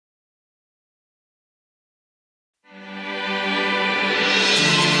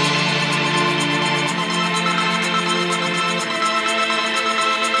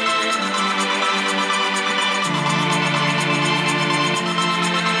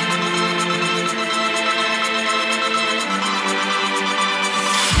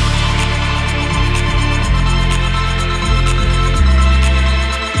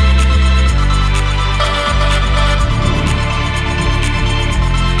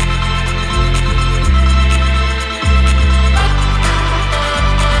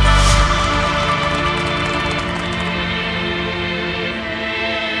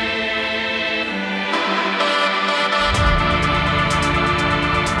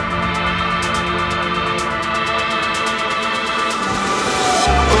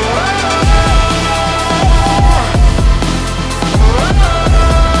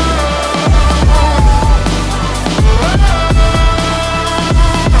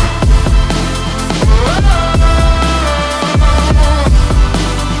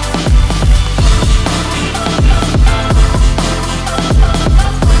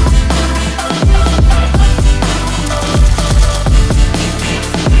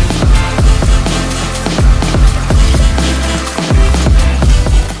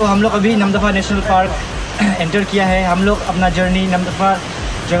हम लोग अभी नमदफा नेशनल पार्क एंटर किया है। हम लोग अपना जर्नी नमदफा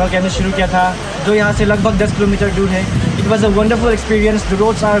जंगल के अंदर शुरू किया था, जो यहाँ से लगभग 10 किलोमीटर दूर है। It was a wonderful experience. The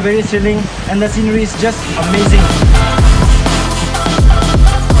roads are very thrilling and the scenery is just amazing.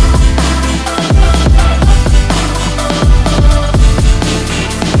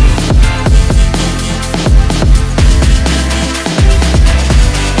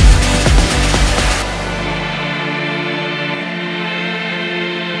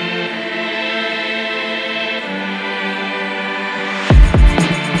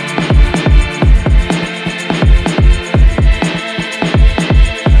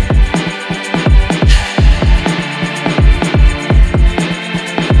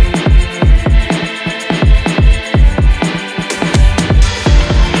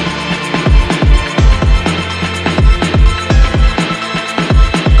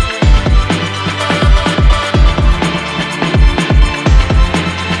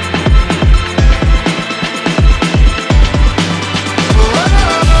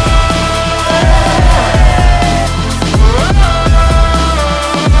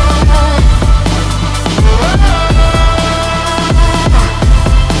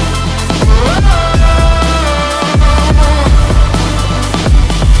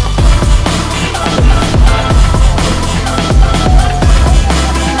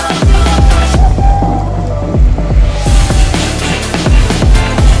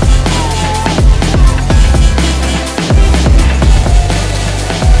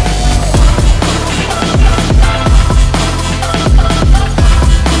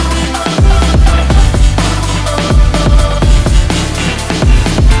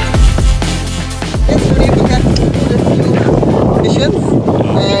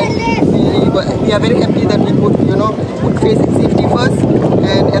 We are very happy that we put safety first,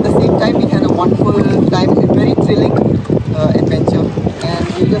 and at the same time we had a wonderful time, a very thrilling adventure, and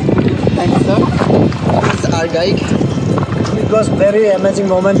we just thank sir. He is our guide. It was very amazing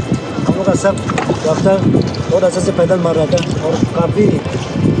moment. हम लोग का सब रास्ता बहुत अच्छे से पैदल मार रहा था और काफ़ी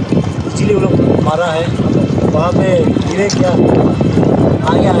इजीली वो लोग मारा है। वहाँ पे गिरे क्या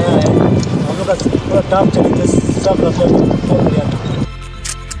आगे आया है। हम लोग का पूरा टाप चले थे, सब रास्ता बहुत बढ़िया था।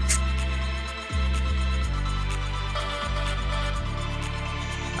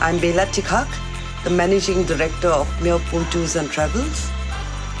 I'm Bela Tikhak, the Managing Director of Meo Tours and Travels.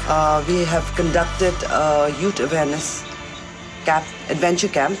 We have conducted a youth awareness adventure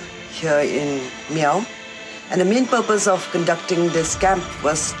camp here in Miao. And the main purpose of conducting this camp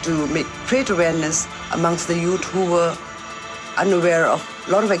was to create awareness amongst the youth who were unaware of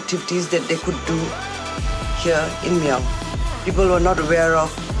a lot of activities that they could do here in Miao. People were not aware of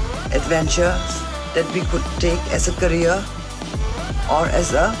adventures that we could take as a career or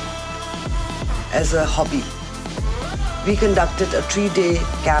as a hobby. We conducted a 3-day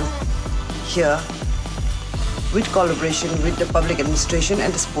camp here with collaboration with the public administration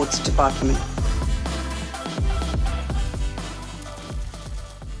and the sports department.